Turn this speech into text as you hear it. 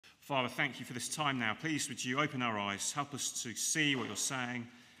Father, thank you for this time now. Please would you open our eyes, help us to see what you're saying,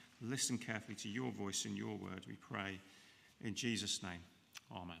 listen carefully to your voice and your word, we pray in Jesus' name.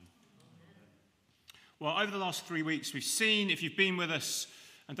 Amen. Well, over the last 3 weeks, we've seen, if you've been with us,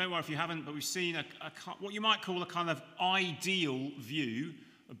 and don't worry if you haven't, but we've seen what you might call a kind of ideal view,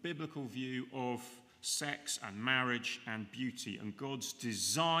 a biblical view of sex and marriage and beauty and God's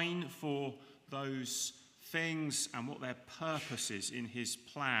design for those things and what their purpose is in his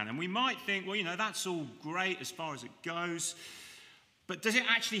plan. And we might think, well, that's all great as far as it goes, but does it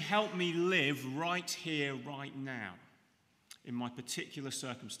actually help me live right here, right now, in my particular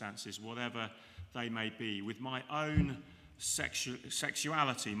circumstances, whatever they may be, with my own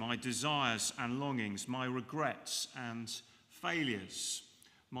sexuality, my desires and longings, my regrets and failures,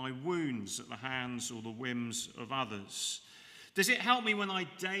 my wounds at the hands or the whims of others? Does it help me when I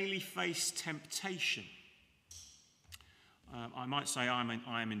daily face temptation? I might say I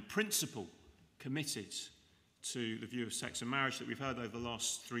am in principle committed to the view of sex and marriage that we've heard over the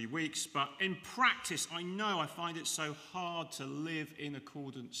last 3 weeks, but in practice I find it so hard to live in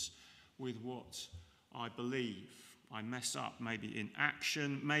accordance with what I believe. I mess up, maybe in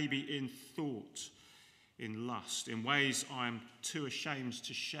action, maybe in thought, in lust, in ways I'm too ashamed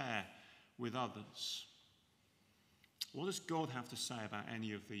to share with others. What does God have to say about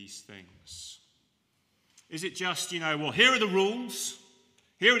any of these things? Is it just, well, here are the rules,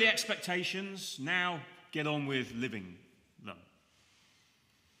 here are the expectations, now get on with living them?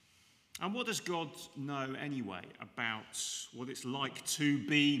 And what does God know anyway about what it's like to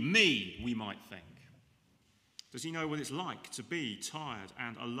be me, we might think? Does he know what it's like to be tired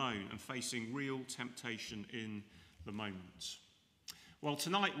and alone and facing real temptation in the moment? Well,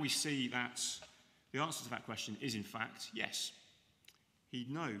 tonight we see that the answer to that question is, in fact, yes. He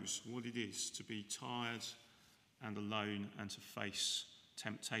knows what it is to be tired and alone and to face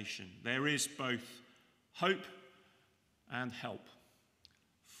temptation. There is both hope and help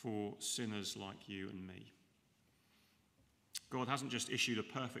for sinners like you and me. God hasn't just issued a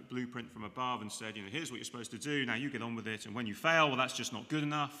perfect blueprint from above and said, here's what you're supposed to do, now you get on with it, and when you fail, well, that's just not good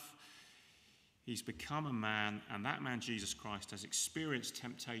enough. He's become a man, and that man, Jesus Christ, has experienced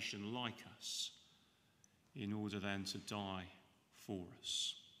temptation like us in order then to die for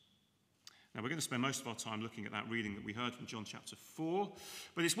us. Now, we're going to spend most of our time looking at that reading that we heard from John chapter 4,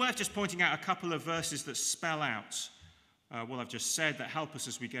 but it's worth just pointing out a couple of verses that spell out what I've just said, that help us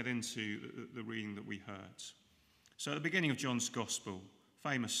as we get into the reading that we heard. So at the beginning of John's Gospel,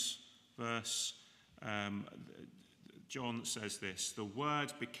 famous verse, John says this: "The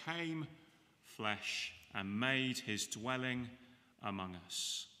Word became flesh and made his dwelling among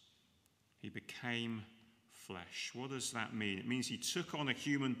us." He became flesh. What does that mean? It means he took on a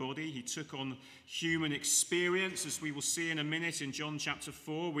human body. He took on human experience, as we will see in a minute in John chapter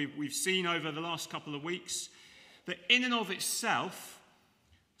 4. We've seen over the last couple of weeks that in and of itself,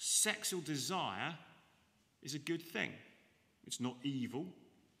 sexual desire is a good thing. It's not evil.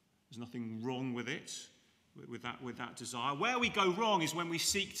 There's nothing wrong with it, with that desire. Where we go wrong is when we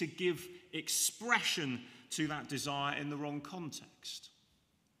seek to give expression to that desire in the wrong context.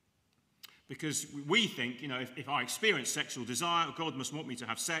 Because we think, if I experience sexual desire, God must want me to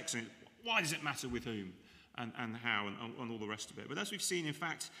have sex, and why does it matter with whom and how and all the rest of it? But as we've seen, in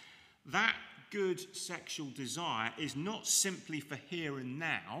fact, that good sexual desire is not simply for here and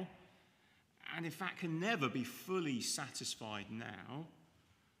now, and in fact can never be fully satisfied now,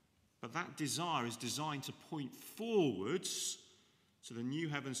 but that desire is designed to point forwards to the new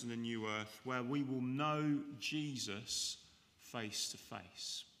heavens and the new earth, where we will know Jesus face to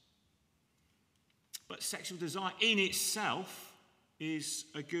face. But sexual desire in itself is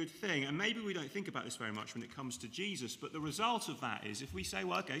a good thing. And maybe we don't think about this very much when it comes to Jesus, but the result of that is, if we say,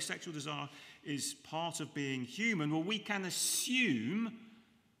 well, okay, sexual desire is part of being human, well, we can assume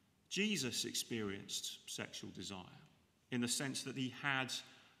Jesus experienced sexual desire in the sense that he had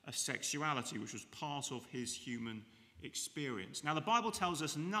a sexuality which was part of his human experience. Now, the Bible tells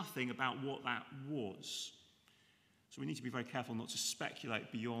us nothing about what that was, so we need to be very careful not to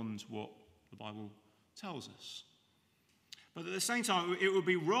speculate beyond what the Bible tells us. But at the same time, it would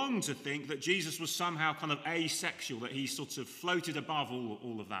be wrong to think that Jesus was somehow kind of asexual, that he sort of floated above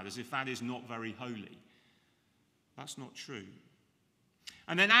all of that, as if that is not very holy. That's not true.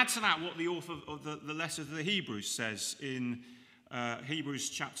 And then add to that what the author of the letter to the Hebrews says in Hebrews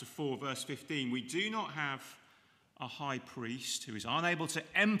chapter 4, verse 15. We do not have a high priest who is unable to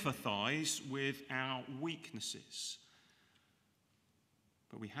empathize with our weaknesses,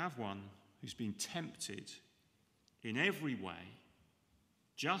 but we have one who's been tempted in every way,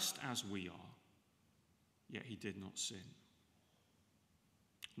 just as we are, yet he did not sin.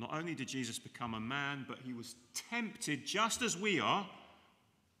 Not only did Jesus become a man, but he was tempted just as we are,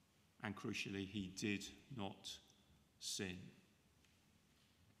 and crucially, he did not sin.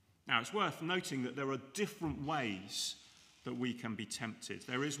 Now, it's worth noting that there are different ways that we can be tempted.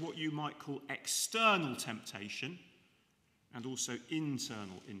 There is what you might call external temptation and also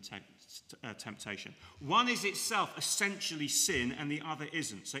internal temptation. One is itself essentially sin and the other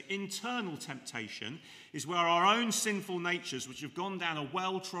isn't. So internal temptation is where our own sinful natures, which have gone down a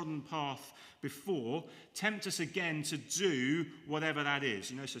well-trodden path before, tempt us again to do whatever that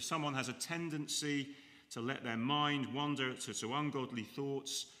is. So someone has a tendency to let their mind wander to ungodly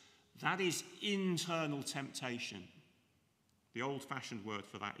thoughts. That is internal temptation. The old-fashioned word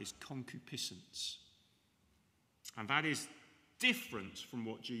for that is concupiscence. And that is different from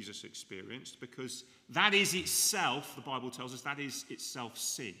what Jesus experienced, because that is itself, the Bible tells us, that is itself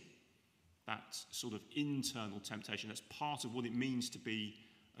sin. That sort of internal temptation, that's part of what it means to be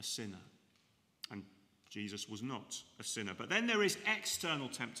a sinner. And Jesus was not a sinner. But then there is external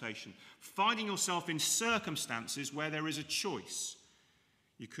temptation, finding yourself in circumstances where there is a choice.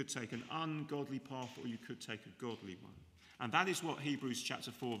 You could take an ungodly path or you could take a godly one. And that is what Hebrews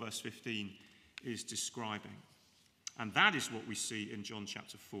chapter 4 verse 15 is describing. And that is what we see in John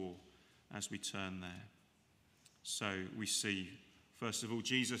chapter 4 as we turn there. So we see, first of all,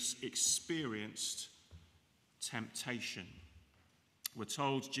 Jesus experienced temptation. We're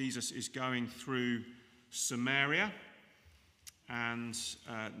told Jesus is going through Samaria. And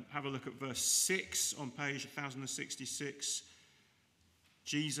have a look at verse 6 on page 1066.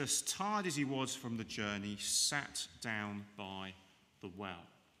 Jesus, tired as he was from the journey, sat down by the well.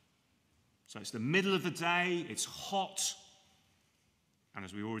 So it's the middle of the day, it's hot. And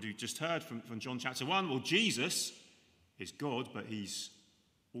as we already just heard from John chapter 1, well, Jesus is God, but he's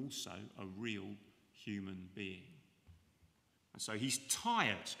also a real human being. And so he's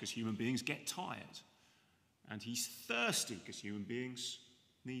tired, because human beings get tired. And he's thirsty, because human beings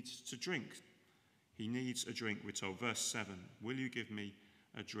need to drink. He needs a drink, we're told. Verse 7, will you give me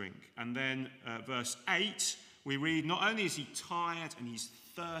a drink? And then verse 8, we read, not only is he tired and he's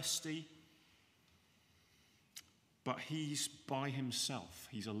thirsty, but he's by himself.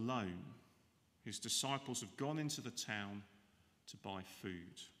 He's alone. His disciples have gone into the town to buy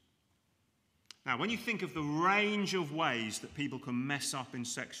food. Now, when you think of the range of ways that people can mess up in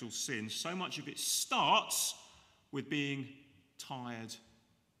sexual sin, so much of it starts with being tired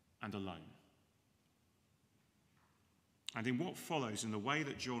and alone. And in what follows, in the way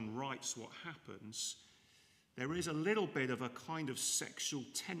that John writes what happens, there is a little bit of a kind of sexual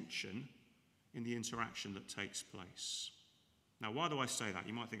tension in the interaction that takes place. Now, why do I say that?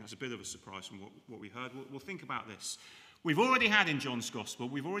 You might think that's a bit of a surprise from what we heard. We'll think about this. We've already had in John's Gospel,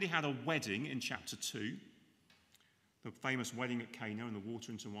 we've already had a wedding in chapter 2, the famous wedding at Cana and the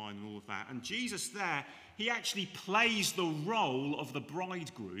water into wine and all of that. And Jesus there, he actually plays the role of the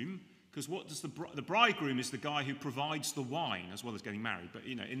bridegroom, because what does the bridegroom is the guy who provides the wine as well as getting married. But,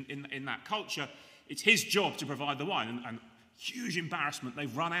 in that culture, it's his job to provide the wine. And huge embarrassment,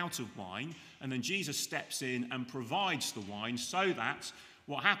 they've run out of wine, and then Jesus steps in and provides the wine, so that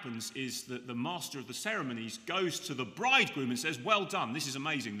what happens is that the master of the ceremonies goes to the bridegroom and says, well done, this is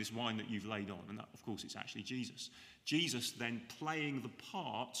amazing, this wine that you've laid on. And that, of course, it's actually Jesus. Jesus then playing the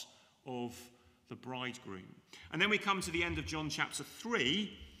part of the bridegroom. And then we come to the end of John chapter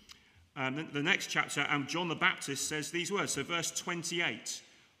 3, the next chapter, and John the Baptist says these words. So verse 28,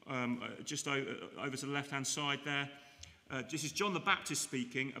 just over to the left-hand side there, this is John the Baptist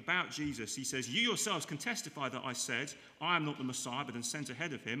speaking about Jesus. He says, you yourselves can testify that I said, I am not the Messiah, but am sent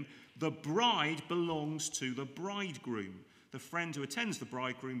ahead of him. The bride belongs to the bridegroom. The friend who attends the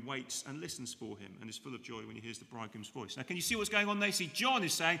bridegroom waits and listens for him and is full of joy when he hears the bridegroom's voice. Now, can you see what's going on there? See, John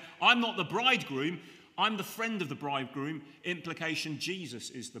is saying, I'm not the bridegroom, I'm the friend of the bridegroom. Implication,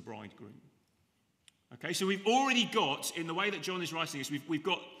 Jesus is the bridegroom. Okay, so we've already got, in the way that John is writing this, we've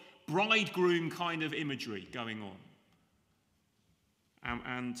got bridegroom kind of imagery going on.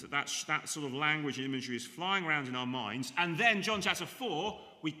 And that sort of language and imagery is flying around in our minds. And then, John chapter 4,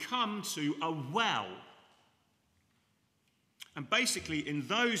 we come to a well. And basically, in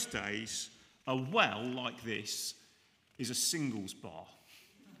those days, a well like this is a singles bar.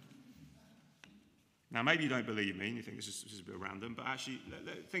 Now, maybe you don't believe me, and you think this is a bit random, but actually,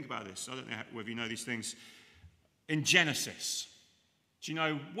 think about this. I don't know whether you know these things. In Genesis, do you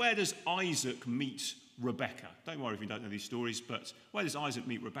know, where does Isaac meet Rebecca? Don't worry if you don't know these stories, but where does Isaac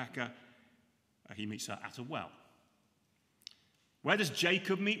meet Rebecca? He meets her at a well. Where does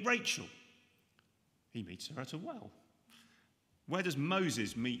Jacob meet Rachel? He meets her at a well. Where does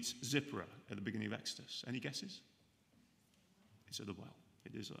Moses meet Zipporah at the beginning of Exodus? Any guesses? It's at the well.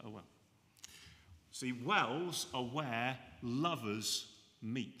 It is a well. See, wells are where lovers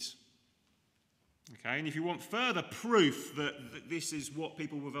meet. Okay, and if you want further proof that this is what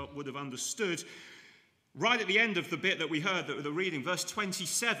people would have understood, right at the end of the bit that we heard, the reading, verse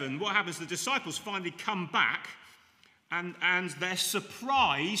 27, what happens? The disciples finally come back and they're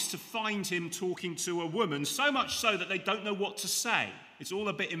surprised to find him talking to a woman, so much so that they don't know what to say. It's all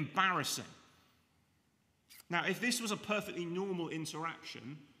a bit embarrassing. Now, if this was a perfectly normal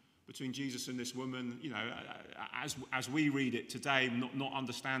interaction between Jesus and this woman, as we read it today, not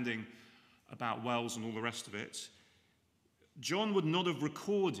understanding about wells and all the rest of it, John would not have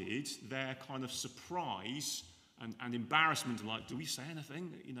recorded their kind of surprise and embarrassment, like, do we say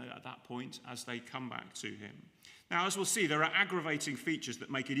anything, at that point as they come back to him. Now, as we'll see, there are aggravating features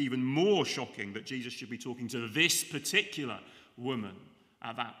that make it even more shocking that Jesus should be talking to this particular woman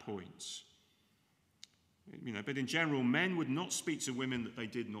at that point. But in general, men would not speak to women that they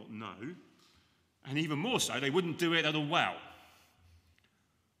did not know, and even more so, they wouldn't do it at a well.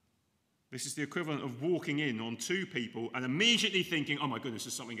 This is the equivalent of walking in on two people and immediately thinking, oh my goodness,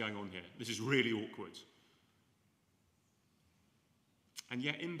 there's something going on here. This is really awkward. And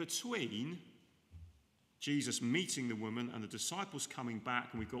yet in between Jesus meeting the woman and the disciples coming back,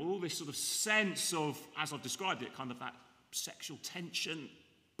 and we've got all this sort of sense of, as I've described it, kind of that sexual tension.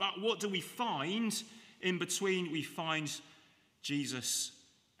 But what do we find in between? We find Jesus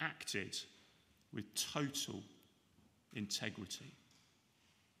acted with total integrity.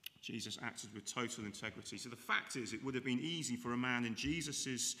 Jesus acted with total integrity. So the fact is, it would have been easy for a man in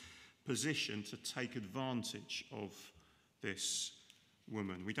Jesus' position to take advantage of this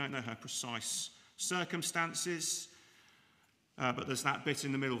woman. We don't know her precise circumstances, but there's that bit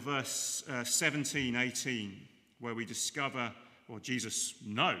in the middle, verse 17, 18, where we discover, well, Jesus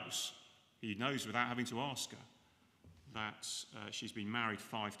knows. He knows without having to ask her that she's been married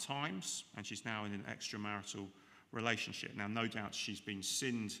 5 times and she's now in an extramarital relationship. Now, no doubt she's been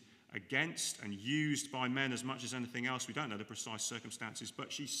sinned against and used by men as much as anything else. We don't know the precise circumstances,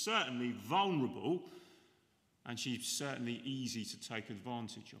 but she's certainly vulnerable and she's certainly easy to take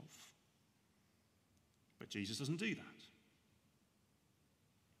advantage of. But Jesus doesn't do that.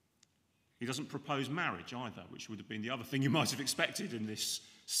 He doesn't propose marriage either, which would have been the other thing you might have expected in this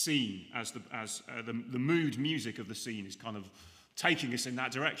scene, as the mood music of the scene is kind of taking us in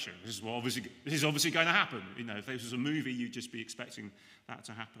that direction. This is obviously going to happen. If this was a movie, you'd just be expecting that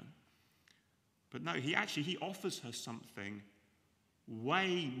to happen. But no, he offers her something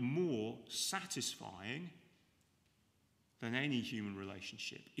way more satisfying than any human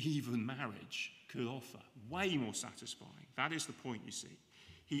relationship, even marriage, could offer. Way more satisfying. That is the point, you see.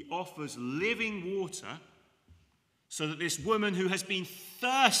 He offers living water so that this woman who has been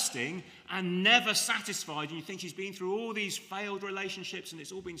thirsting and never satisfied, and you think she's been through all these failed relationships and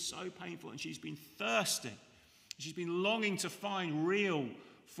it's all been so painful, and she's been thirsting, she's been longing to find real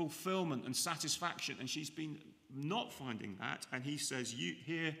fulfillment and satisfaction, and she's been not finding that, and he says, "You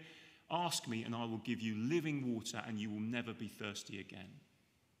here, ask me and I will give you living water and you will never be thirsty again."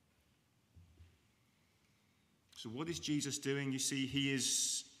 So what is Jesus doing? You see, he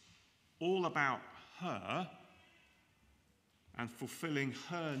is all about her and fulfilling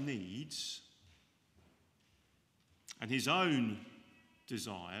her needs, and his own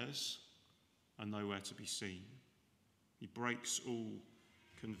desires are nowhere to be seen. He breaks all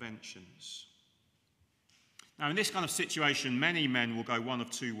conventions. Now, in this kind of situation, many men will go one of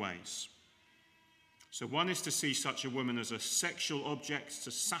 2 ways. So one is to see such a woman as a sexual object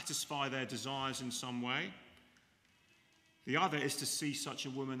to satisfy their desires in some way. The other is to see such a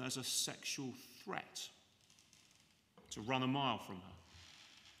woman as a sexual threat, to run a mile from her.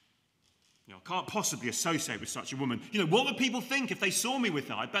 I can't possibly associate with such a woman. What would people think if they saw me with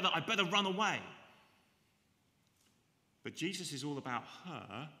her? I better run away. But Jesus is all about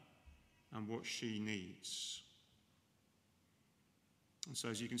her and what she needs. And so,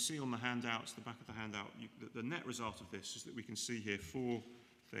 as you can see on the handouts, the back of the handout, the net result of this is that we can see here 4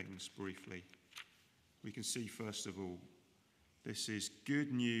 things briefly. We can see, first of all, this is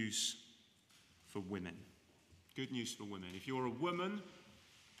good news for women. Good news for women. If you're a woman,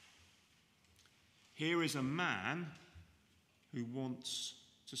 here is a man who wants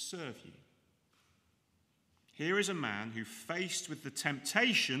to serve you. Here is a man who, faced with the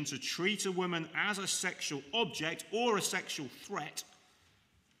temptation to treat a woman as a sexual object or a sexual threat,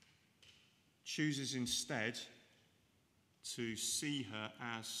 chooses instead to see her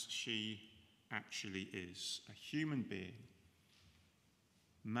as she actually is, a human being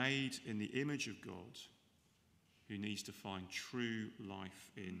made in the image of God who needs to find true life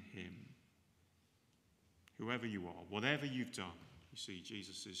in him. Whoever you are, whatever you've done, you see,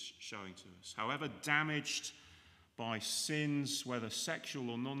 Jesus is showing to us. However damaged by sins, whether sexual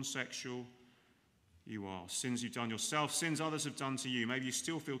or non-sexual, you are. Sins you've done yourself, sins others have done to you. Maybe you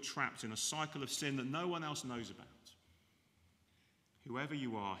still feel trapped in a cycle of sin that no one else knows about. Whoever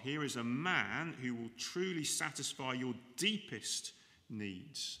you are, here is a man who will truly satisfy your deepest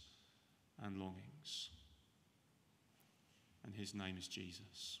needs and longings. And his name is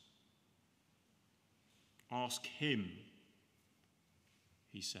Jesus. Ask him,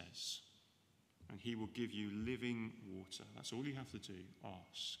 he says, and he will give you living water. That's all you have to do.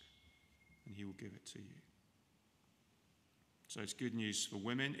 Ask, and he will give it to you. So it's good news for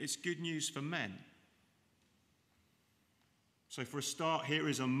women. It's good news for men. So for a start, here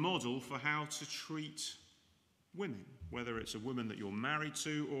is a model for how to treat women, whether it's a woman that you're married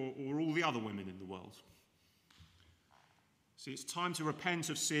to or all the other women in the world. See, it's time to repent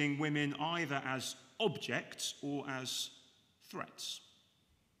of seeing women either as objects or as threats,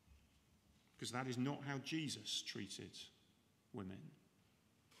 because that is not how Jesus treated women.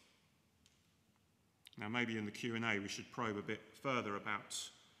 Now, maybe in the Q&A we should probe a bit further about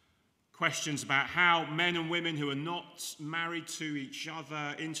questions about how men and women who are not married to each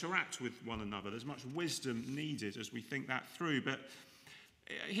other interact with one another. There's much wisdom needed as we think that through. But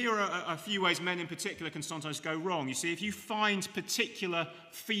here are a few ways men in particular can sometimes go wrong. You see, if you find particular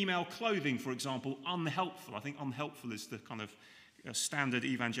female clothing, for example, unhelpful, I think unhelpful is the kind of standard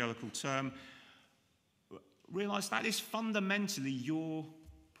evangelical term, realize that is fundamentally your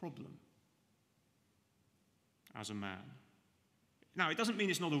problem as a man. Now, it doesn't mean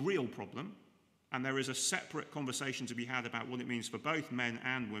it's not a real problem, and there is a separate conversation to be had about what it means for both men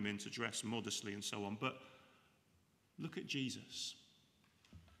and women to dress modestly and so on, but look at Jesus.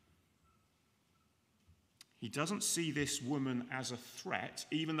 He doesn't see this woman as a threat,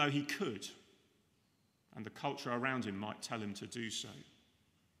 even though he could, and the culture around him might tell him to do so.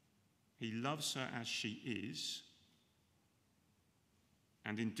 He loves her as she is,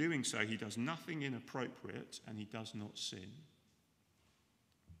 and in doing so, he does nothing inappropriate, and he does not sin.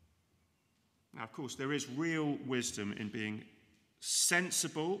 Now, of course, there is real wisdom in being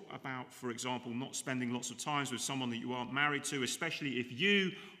sensible about, for example, not spending lots of time with someone that you aren't married to, especially if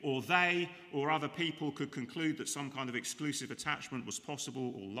you or they or other people could conclude that some kind of exclusive attachment was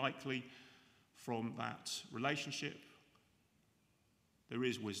possible or likely from that relationship. There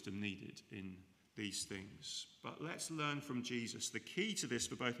is wisdom needed in these things. But let's learn from Jesus. The key to this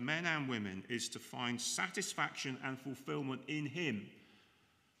for both men and women is to find satisfaction and fulfillment in him.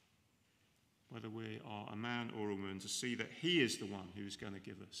 Whether we are a man or a woman, to see that he is the one who is going to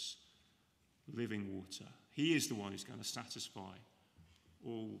give us living water. He is the one who's going to satisfy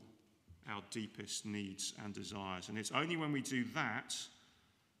all our deepest needs and desires. And it's only when we do that,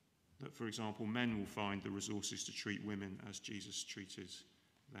 that, for example, men will find the resources to treat women as Jesus treated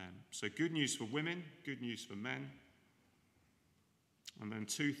them. So good news for women, good news for men. And then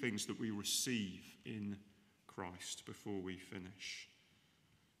two things that we receive in Christ before we finish.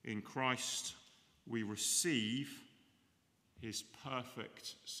 In Christ, we receive his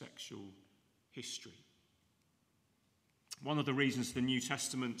perfect sexual history. One of the reasons the New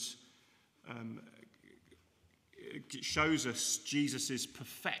Testament shows us Jesus'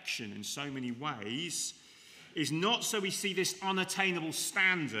 perfection in so many ways is not so we see this unattainable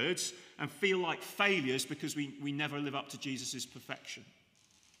standard and feel like failures because we never live up to Jesus' perfection.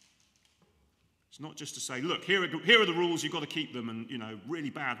 It's not just to say, look, here are the rules, you've got to keep them, and, really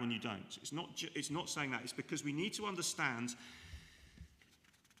bad when you don't. It's not saying that. It's because we need to understand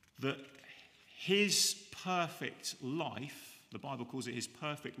that his perfect life, the Bible calls it his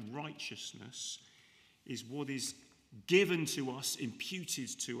perfect righteousness, is what is given to us, imputed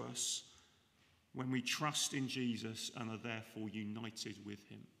to us, when we trust in Jesus and are therefore united with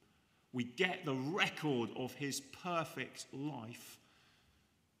him. We get the record of his perfect life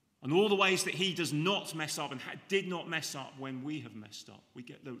and all the ways that he does not mess up and did not mess up when we have messed up. We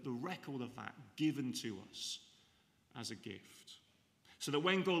get the record of that given to us as a gift. So that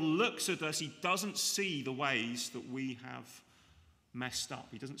when God looks at us, he doesn't see the ways that we have messed up.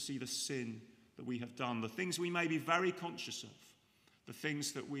 He doesn't see the sin that we have done, the things we may be very conscious of, the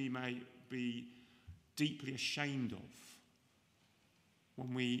things that we may be deeply ashamed of.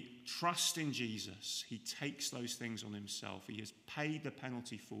 When we trust in Jesus, he takes those things on himself. He has paid the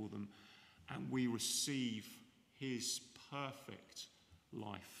penalty for them, and we receive his perfect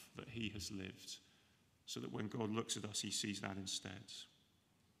life that he has lived, so that when God looks at us, he sees that instead.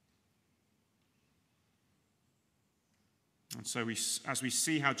 And so as we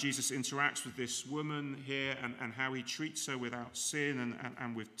see how Jesus interacts with this woman here and how he treats her without sin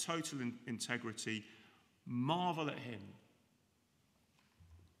and with total integrity, marvel at him.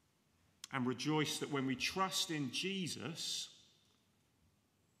 and rejoice that when we trust in Jesus,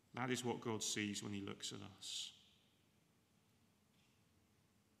 that is what God sees when he looks at us.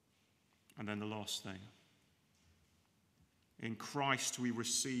 And then the last thing. In Christ we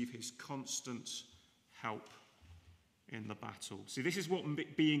receive his constant help in the battle. See, this is what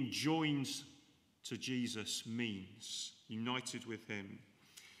being joined to Jesus means. United with him.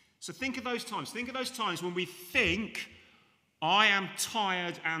 So think of those times. Think of those times when we think, I am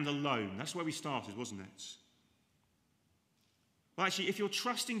tired and alone. That's where we started, wasn't it? Well, actually, if you're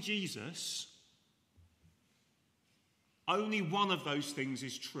trusting Jesus, only one of those things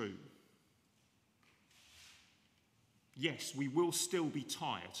is true. Yes, we will still be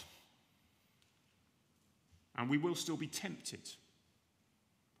tired. And we will still be tempted.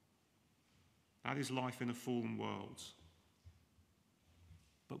 That is life in a fallen world.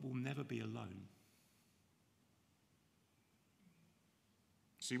 But we'll never be alone.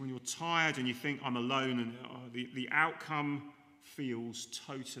 See, when you're tired and you think I'm alone and the outcome feels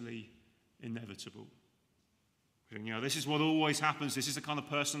totally inevitable. This is what always happens. This is the kind of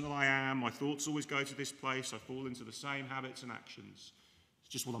person that I am. My thoughts always go to this place. I fall into the same habits and actions. It's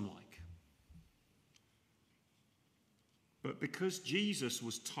just what I'm like. But because Jesus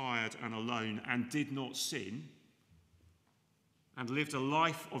was tired and alone and did not sin and lived a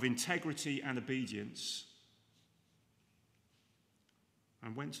life of integrity and obedience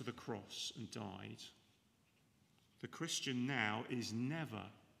and went to the cross and died, the Christian now is never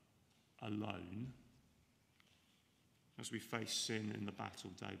alone as we face sin in the battle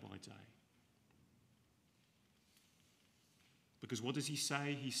day by day. Because what does he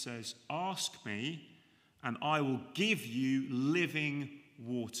say? He says, ask me and I will give you living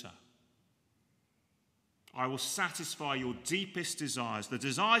water. I will satisfy your deepest desires. The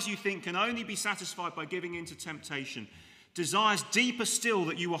desires you think can only be satisfied by giving in to temptation. Desires deeper still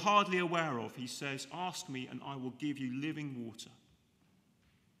that you were hardly aware of. He says, ask me and I will give you living water.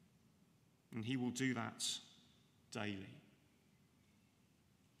 And he will do that daily.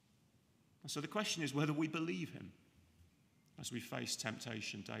 And so the question is whether we believe him as we face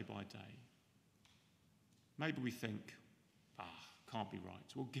temptation day by day. Maybe we think, can't be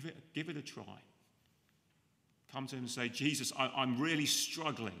right. Well, give it a try. Come to him and say, Jesus, I'm really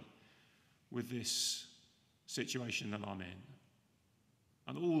struggling with this situation that I'm in.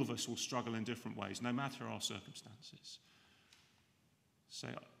 And all of us will struggle in different ways, no matter our circumstances. Say,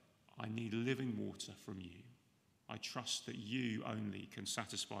 I need living water from you. I trust that you only can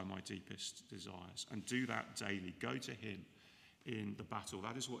satisfy my deepest desires. And do that daily. Go to him in the battle.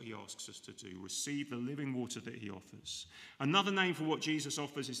 That is what he asks us to do. Receive the living water that he offers. Another name for what Jesus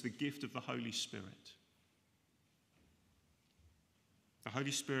offers is the gift of the Holy Spirit. The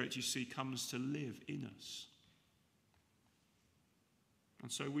Holy Spirit, you see, comes to live in us.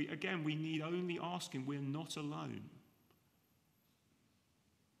 And so we need only ask him. We're not alone.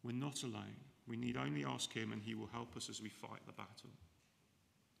 We're not alone. We need only ask him and he will help us as we fight the battle.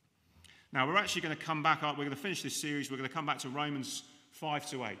 Now, we're actually going to come back up. We're going to finish this series. We're going to come back to Romans 5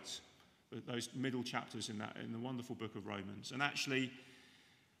 to 8, those middle chapters in the wonderful book of Romans. And actually,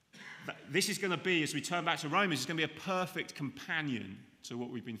 this is going to be, as we turn back to Romans, it's going to be a perfect companion to what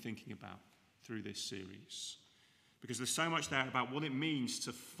we've been thinking about through this series. Because there's so much there about what it means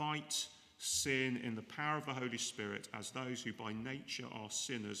to fight sin in the power of the Holy Spirit as those who by nature are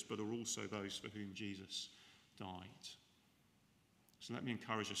sinners, but are also those for whom Jesus died. So let me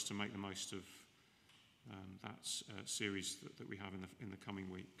encourage us to make the most of that series that we have in the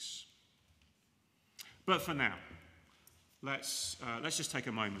coming weeks. But for now, let's just take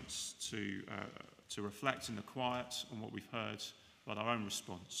a moment to reflect in the quiet on what we've heard, about our own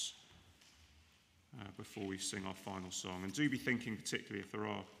response before we sing our final song. And do be thinking particularly if there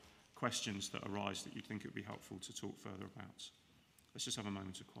are questions that arise that you think it would be helpful to talk further about. Let's just have a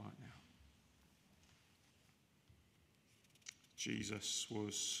moment of quiet now. Jesus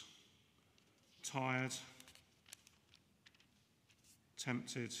was tired,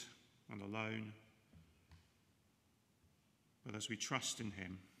 tempted, and alone. But as we trust in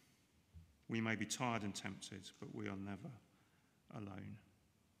him, we may be tired and tempted, but we are never alone.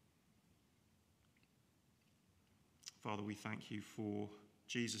 Father, we thank you for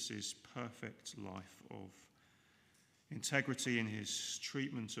Jesus' perfect life of integrity in his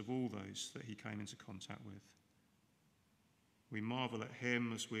treatment of all those that he came into contact with. We marvel at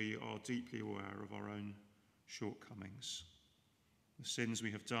him as we are deeply aware of our own shortcomings, the sins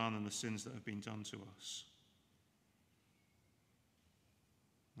we have done and the sins that have been done to us.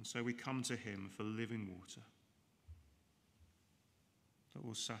 And so we come to him for living water that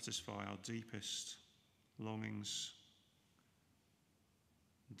will satisfy our deepest longings,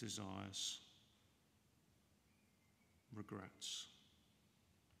 desires, regrets,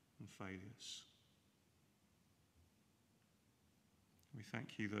 and failures. We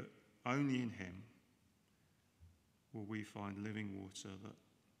thank you that only in him will we find living water that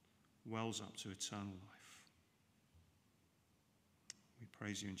wells up to eternal life. We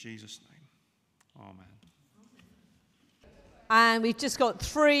praise you in Jesus' name. Amen. And we've just got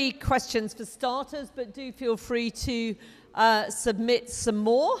 3 questions for starters, but do feel free to submit some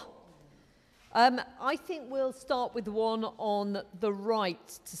more. I think we'll start with the one on the right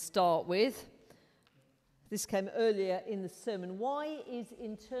to start with. This came earlier in the sermon. Why is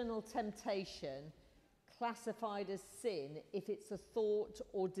internal temptation classified as sin if it's a thought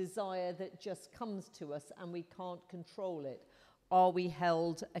or desire that just comes to us and we can't control it? Are we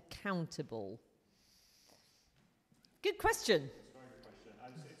held accountable? Good question. It's a very good question.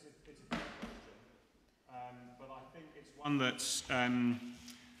 It's a good question. But I think it's one that's...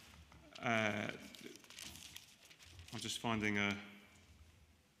 I'm just finding a...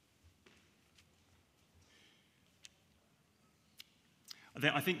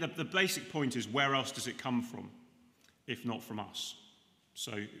 I think the basic point is, where else does it come from, if not from us?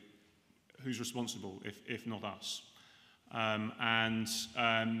 So who's responsible if not us?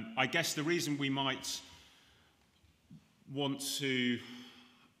 I guess the reason we might want to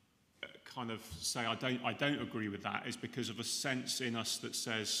kind of say I don't agree with that is because of a sense in us that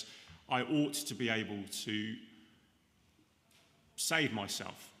says I ought to be able to save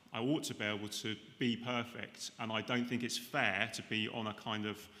myself. I ought to be able to be perfect, and I don't think it's fair to be on a kind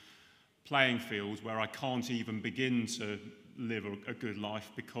of playing field where I can't even begin to live a good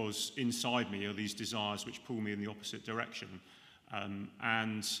life because inside me are these desires which pull me in the opposite direction.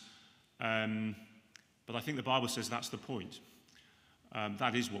 But I think the Bible says that's the point.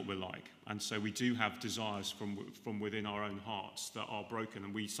 That is what we're like. And so we do have desires from within our own hearts that are broken,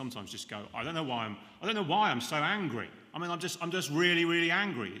 and we sometimes just go, I don't know why I'm so angry. I mean, I'm just really, really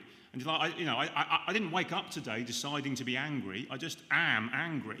angry. And I didn't wake up today deciding to be angry. I just am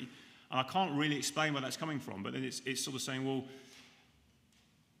angry, and I can't really explain where that's coming from. But then it's sort of saying, well,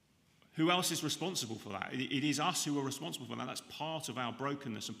 who else is responsible for that? It is us who are responsible for that. That's part of our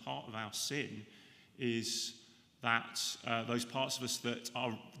brokenness and part of our sin. Is that those parts of us that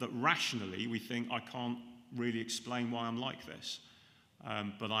rationally we think I can't really explain why I'm like this,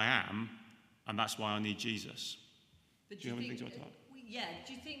 but I am, and that's why I need Jesus. But do you have anything to add to that? Yeah.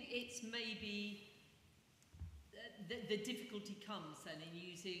 Do you think it's maybe the difficulty comes then in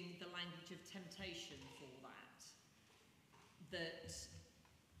using the language of temptation for that? That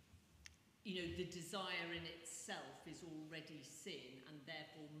the desire in itself is already sin, and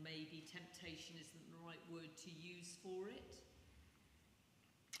therefore maybe temptation isn't the right word to use for it?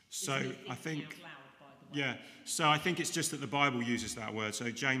 So I think, out loud, by the way? Yeah, so I think it's just that the Bible uses that word. So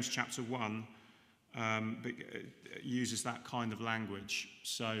James chapter 1 uses that kind of language.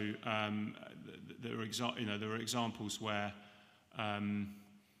 So there are examples where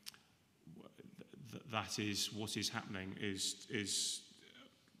that is what is happening is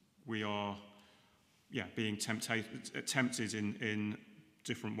we are, being tempted in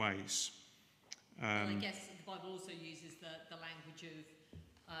different ways. Well, I guess the Bible also uses the language of,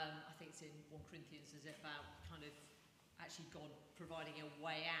 I think it's in 1 Corinthians, is it about kind of actually God providing a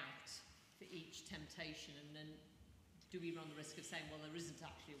way out for each temptation, and then do we run the risk of saying, well, there isn't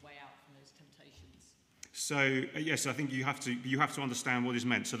actually a way out from those temptations? So, yes, I think you have to understand what is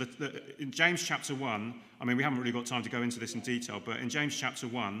meant. So in James chapter 1, I mean, we haven't really got time to go into this in detail, but in James chapter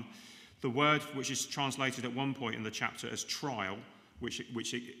 1, the word which is translated at one point in the chapter as trial,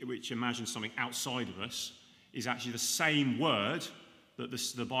 which imagines something outside of us, is actually the same word that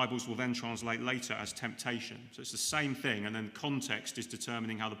the Bibles will then translate later as temptation. So it's the same thing, and then context is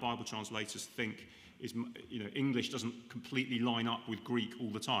determining how the Bible translators think is, English doesn't completely line up with Greek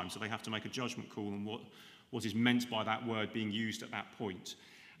all the time, so they have to make a judgment call on what is meant by that word being used at that point.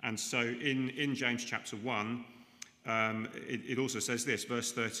 And so in James chapter 1, it also says this,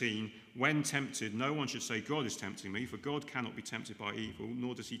 verse 13, when tempted, no one should say, God is tempting me, for God cannot be tempted by evil,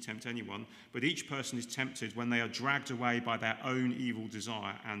 nor does he tempt anyone. But each person is tempted when they are dragged away by their own evil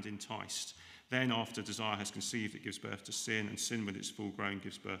desire and enticed. Then after desire has conceived, it gives birth to sin, and sin when it's full grown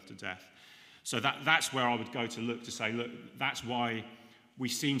gives birth to death. So that's where I would go to look to say, look, that's why we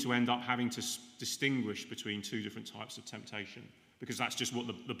seem to end up having to distinguish between two different types of temptation. Because that's just what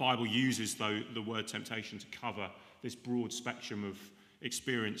the Bible uses, though, the word temptation to cover this broad spectrum of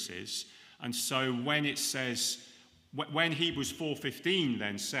experiences. And so when it says, when Hebrews 4:15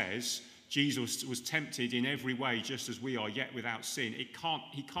 then says, Jesus was tempted in every way just as we are, yet without sin, he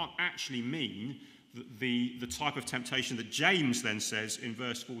can't actually mean the type of temptation that James then says in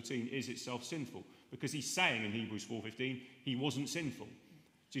verse 14 is itself sinful, because he's saying in Hebrews 4:15 he wasn't sinful.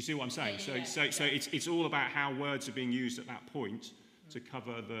 Do you see what I'm saying? So it's all about how words are being used at that point to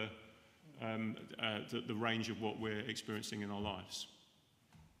cover the range of what we're experiencing in our lives.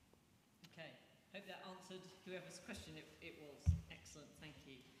 Okay, hope that answered whoever's question it was. Excellent, thank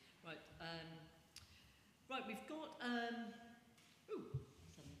you. Right, we've got.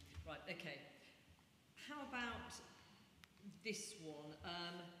 Right, okay. How about this one?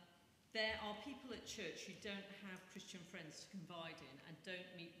 There are people at church who don't have Christian friends to confide in and don't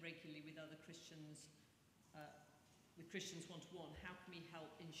meet regularly with other Christians, with Christians one-to-one. How can we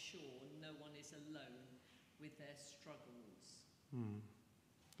help ensure no one is alone with their struggles?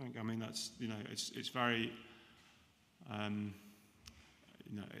 I mean, that's, it's very,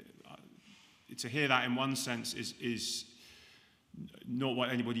 to hear that in one sense is not what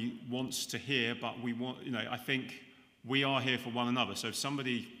anybody wants to hear, but we want, I think we are here for one another. So if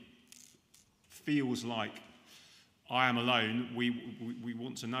somebody feels like I am alone, we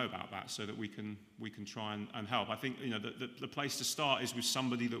want to know about that so that we can try and help. I think the place to start is with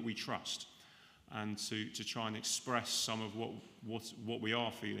somebody that we trust, and to try and express some of what we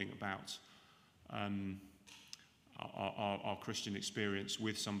are feeling about our Christian experience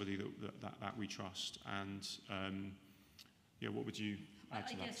with somebody that we trust. And what would you add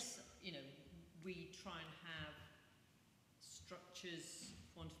to that? I guess we try and have structures,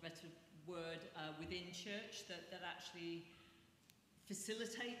 for want of a better word, within church that actually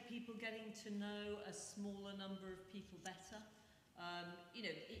facilitate people getting to know a smaller number of people better.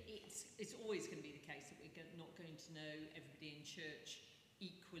 It's always going to be the case that we're not going to know everybody in church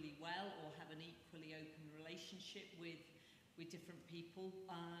equally well or have an equally open relationship with different people.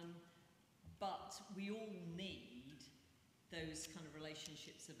 But we all need those kind of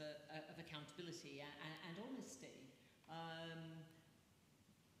relationships of accountability and honesty.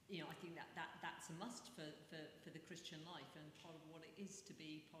 I think that's a must for the Christian life and part of what it is to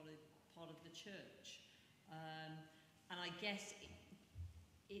be part of the church. And I guess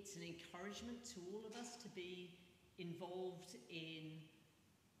it's an encouragement to all of us to be involved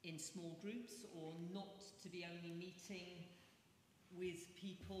in small groups, or not to be only meeting with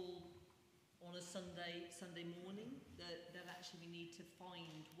people on a Sunday morning. That actually we need to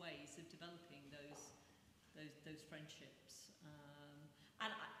find ways of developing those friendships. And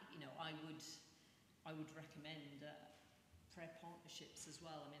I would recommend prayer partnerships as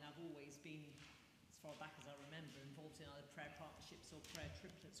well. I mean, I've always been, as far back as I remember, involved in either prayer partnerships or prayer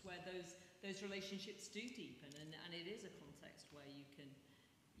triplets, where those relationships do deepen, and it is a context where you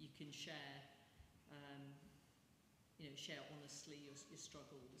can share, share honestly your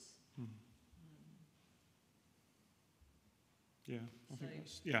struggles.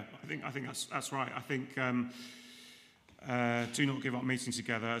 I think that's right. I think do not give up meeting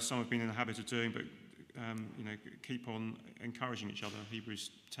together, as some have been in the habit of doing, but keep on encouraging each other. Hebrews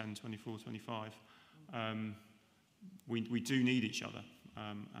 10, 24, 25. We do need each other,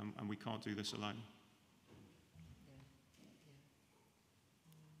 and we can't do this alone.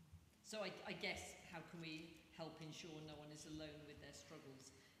 So I guess, how can we help ensure no one is alone with their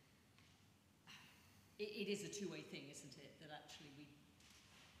struggles? It is a two-way thing, isn't it? That actually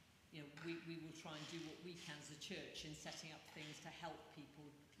we will try and do what we can as a church in setting up things to help people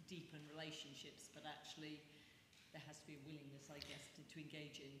deepen relationships, but actually there has to be a willingness, I guess, to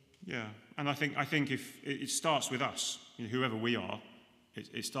engage in. Yeah, and I think if it starts with us, whoever we are,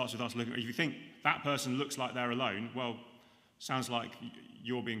 it starts with us looking. If you think that person looks like they're alone, well, sounds like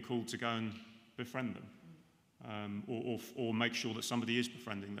you're being called to go and befriend them, or make sure that somebody is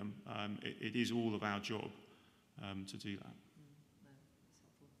befriending them. It is all of our job to do that.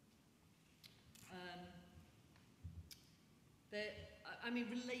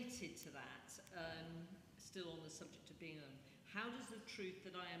 Related to that, still on the subject of being alone, how does the truth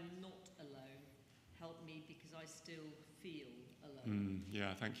that I am not alone help me because I still feel alone?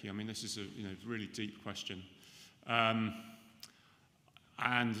 Thank you. I mean, this is a really deep question, and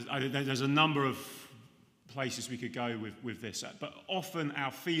there's a number of places we could go with this, but often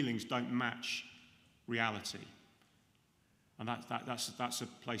our feelings don't match reality. And that's a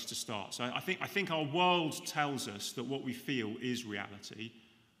place to start. So I think our world tells us that what we feel is reality.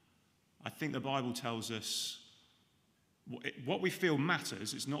 I think the Bible tells us what we feel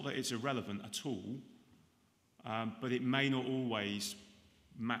matters. It's not that it's irrelevant at all, but it may not always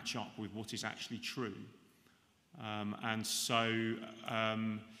match up with what is actually true. And so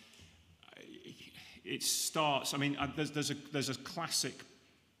it starts. I mean, there's a classic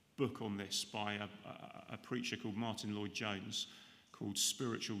book on this by a preacher called Martin Lloyd-Jones called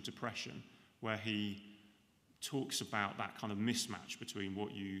Spiritual Depression, where he talks about that kind of mismatch between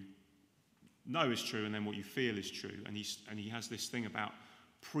what you know is true and then what you feel is true. And he has this thing about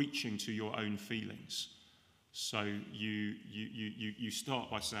preaching to your own feelings. So you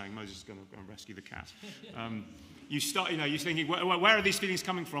start by saying, Moses is going to go and rescue the cat. You start, you're thinking, where are these feelings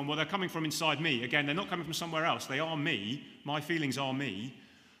coming from? Well, they're coming from inside me. Again, they're not coming from somewhere else. They are me. My feelings are me.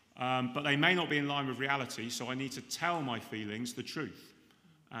 But they may not be in line with reality, so I need to tell my feelings the truth.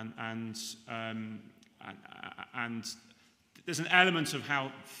 And there's an element of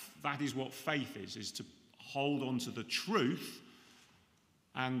how that is what faith is to hold on to the truth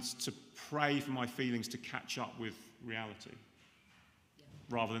and to pray for my feelings to catch up with reality,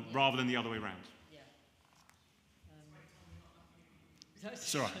 rather than the other way around.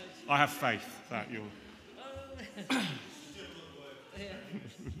 It's all right. I have faith that you'll...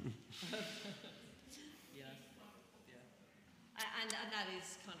 And that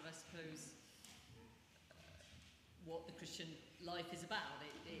is kind of, I suppose, what the Christian life is about.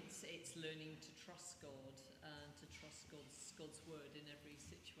 It's learning to trust God and to trust God's word in every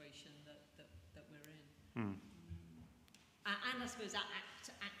situation that we're in. And I suppose act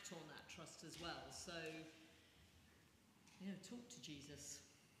on that trust as well. So, talk to Jesus.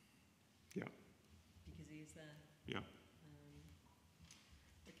 Yeah. Because he is there. Yeah.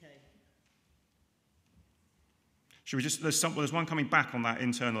 Okay. Should we just, there's one coming back on that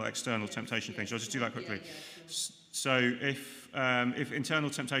internal, external temptation thing. Shall I just do that quickly? So if internal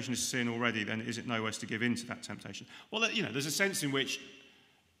temptation is sin already, then is it no worse to give in to that temptation? Well, there's a sense in which,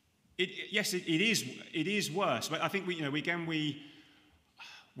 it is worse. But I think we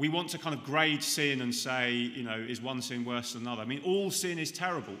want to kind of grade sin and say, is one sin worse than another? I mean, all sin is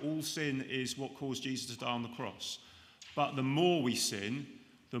terrible. All sin is what caused Jesus to die on the cross. But the more we sin,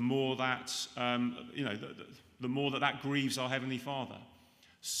 the more that, the more that grieves our Heavenly Father.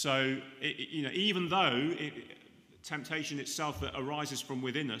 So, even though temptation itself that arises from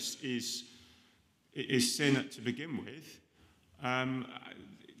within us is sin to begin with,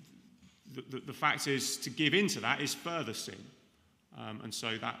 the fact is to give into that is further sin. And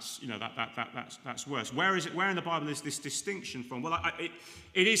so that's worse. Where in the Bible is this distinction from? Well,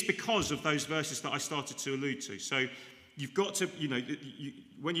 it is because of those verses that I started to allude to. So you've got to,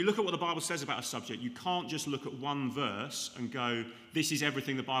 when you look at what the Bible says about a subject, you can't just look at one verse and go, this is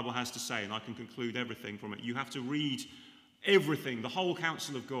everything the Bible has to say, and I can conclude everything from it. You have to read everything, the whole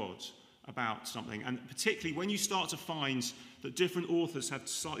counsel of God about something. And particularly when you start to find that different authors have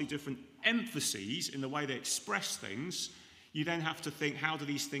slightly different emphases in the way they express things, you then have to think, how do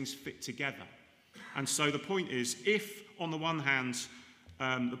these things fit together? And so the point is, if on the one hand,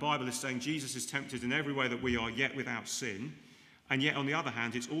 the Bible is saying Jesus is tempted in every way that we are, yet without sin, and yet on the other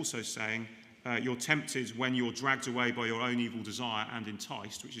hand, it's also saying you're tempted when you're dragged away by your own evil desire and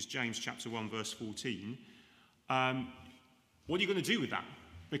enticed, which is James chapter 1, verse 14. What are you going to do with that?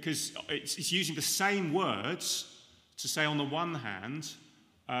 Because it's using the same words to say, on the one hand,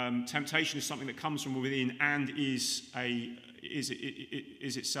 temptation is something that comes from within and is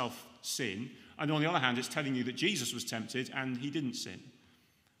itself sin. And on the other hand, it's telling you that Jesus was tempted and he didn't sin.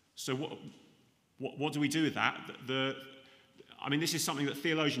 So what do we do with that? This is something that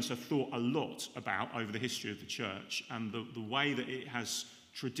theologians have thought a lot about over the history of the church, and the way that it has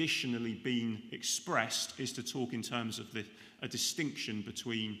traditionally been expressed is to talk in terms of a distinction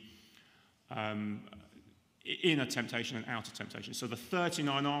between inner temptation and outer temptation. So the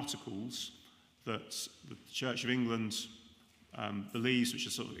 39 articles that the Church of England believes, which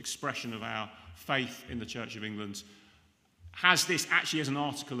is sort of expression of our faith in the Church of England, has this actually as an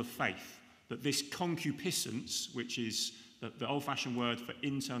article of faith, that this concupiscence, which is the old-fashioned word for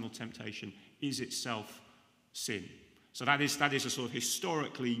internal temptation, is itself sin. So that is a sort of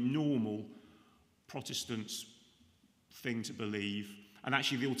historically normal Protestant thing to believe. And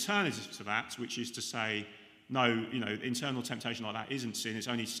actually the alternative to that, which is to say, no, internal temptation like that isn't sin. It's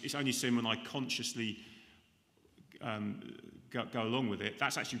only sin when I consciously go along with it.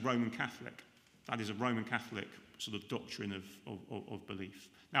 That's actually Roman Catholic. That is a Roman Catholic sort of doctrine of belief.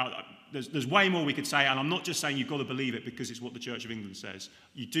 Now, there's way more we could say, and I'm not just saying you've got to believe it because it's what the Church of England says.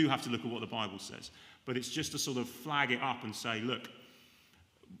 You do have to look at what the Bible says. But it's just to sort of flag it up and say, look,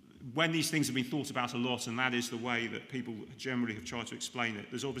 when these things have been thought about a lot, and that is the way that people generally have tried to explain it,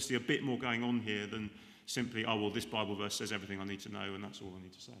 there's obviously a bit more going on here than simply, this Bible verse says everything I need to know, and that's all I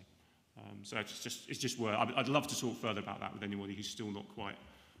need to say. So it's just word. I'd love to talk further about that with anybody who's still not quite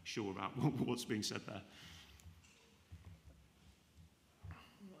sure about what's being said there.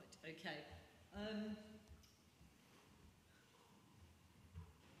 Right, okay.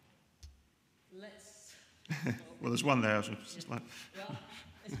 Let's... Well, there's one there. Yeah.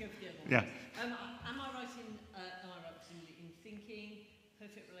 Let's go for the other one. Yeah. Am I right in thinking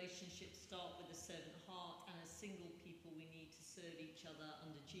perfect relationships start with a servant heart, and as single people we need to serve each other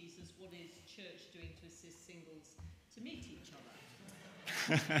under Jesus? What is church doing to assist singles to meet each other?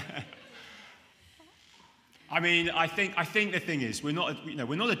 I mean, I think the thing is, we're not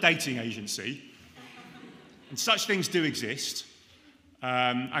a dating agency, and such things do exist,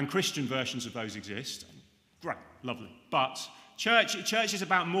 and Christian versions of those exist. Great, lovely. But church is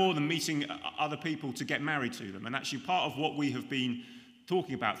about more than meeting other people to get married to them. And actually, part of what we have been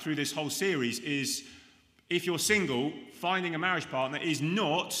talking about through this whole series is, if you're single, finding a marriage partner is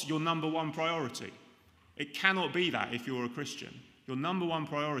not your number one priority. It cannot be that if you're a Christian. Your number one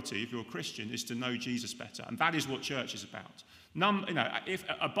priority, if you're a Christian, is to know Jesus better, and that is what church is about. If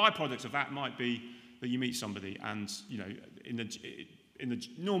a byproduct of that might be that you meet somebody, and in the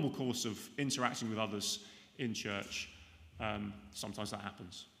normal course of interacting with others in church, sometimes that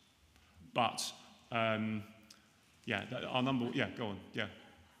happens. But our number, go on, yeah.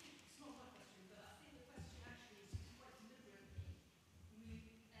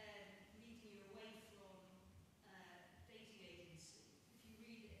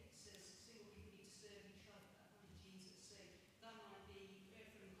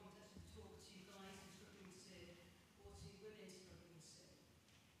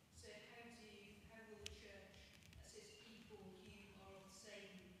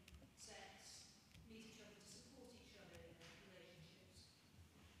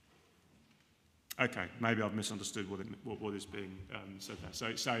 Okay, maybe I've misunderstood what is being said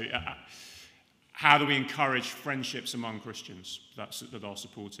there. So how do we encourage friendships among Christians that are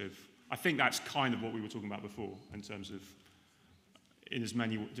supportive? I think that's kind of what we were talking about before, in terms of in as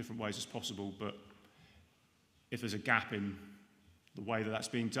many different ways as possible. But if there's a gap in the way that that's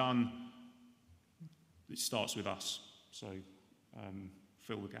being done, it starts with us. So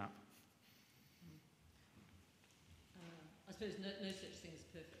fill the gap. I suppose no such thing as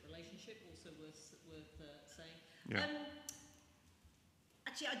a perfect relationship, also worth saying. Yeah.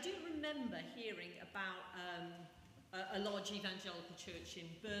 Actually, I do remember hearing about a large evangelical church in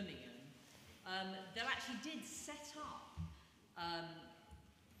Birmingham that actually did set up, I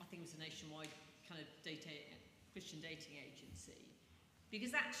think it was a nationwide kind of Christian dating agency,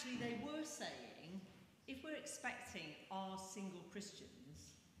 because actually they were saying, if we're expecting our single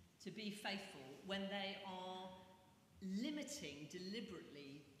Christians to be faithful when they are limiting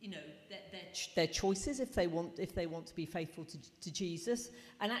deliberately, their choices if they want to be faithful to Jesus,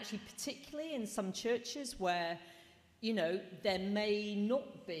 and actually particularly in some churches where there may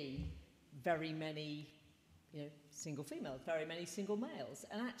not be very many single females, very many single males,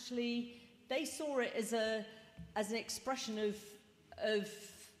 and actually they saw it as an expression of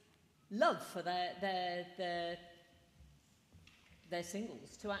love for their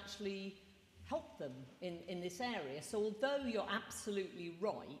singles, to actually help them in this area. So although you're absolutely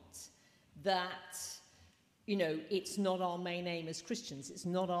right that it's not our main aim as Christians, it's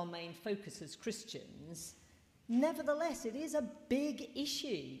not our main focus as Christians, nevertheless it is a big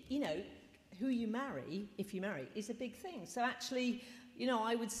issue. Who you marry, if you marry, is a big thing. So actually,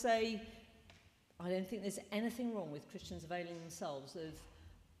 I would say I don't think there's anything wrong with Christians availing themselves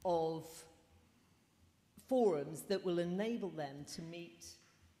of forums that will enable them to meet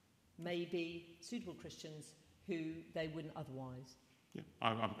maybe suitable Christians who they wouldn't otherwise. Yeah,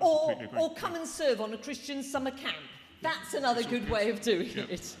 I completely agree. Or come and serve on a Christian summer camp. That's another good way of doing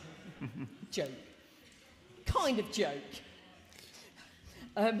it. Joke. Kind of joke.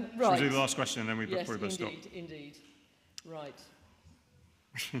 Right. Shall we do the last question and then we yes, probably better stop? Indeed. Right.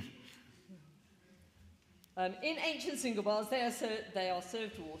 In ancient single bars, they are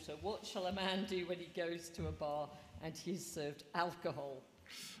served water. What shall a man do when he goes to a bar and he is served alcohol?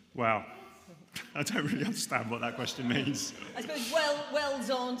 Well, I don't really understand what that question means. I suppose wells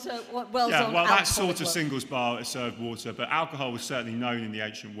aren't wells yeah, aren't well, that sort of well. singles bar is served water, but alcohol was certainly known in the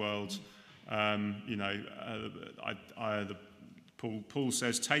ancient world. Paul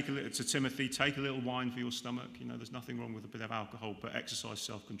says, to Timothy, take a little wine for your stomach. There's nothing wrong with a bit of alcohol, but exercise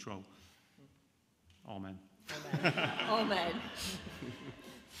self-control. Amen. Amen. Amen.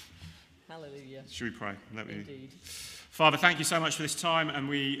 Hallelujah. Should we pray? Indeed. Father, thank you so much for this time, and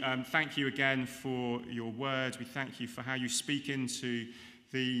we thank you again for your word. We thank you for how you speak into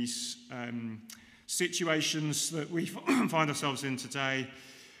these situations that we find ourselves in today,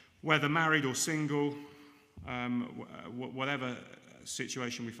 whether married or single, whatever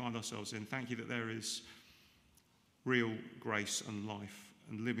situation we find ourselves in. Thank you that there is real grace and life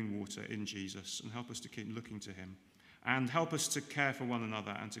and living water in Jesus, and help us to keep looking to him, and help us to care for one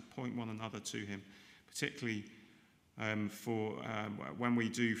another and to point one another to him, particularly for when we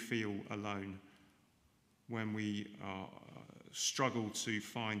do feel alone, when we struggle to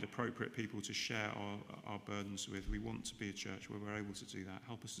find appropriate people to share our burdens with. We want to be a church where we're able to do that.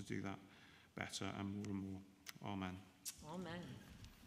 Help us to do that better and more and more. Amen. Amen.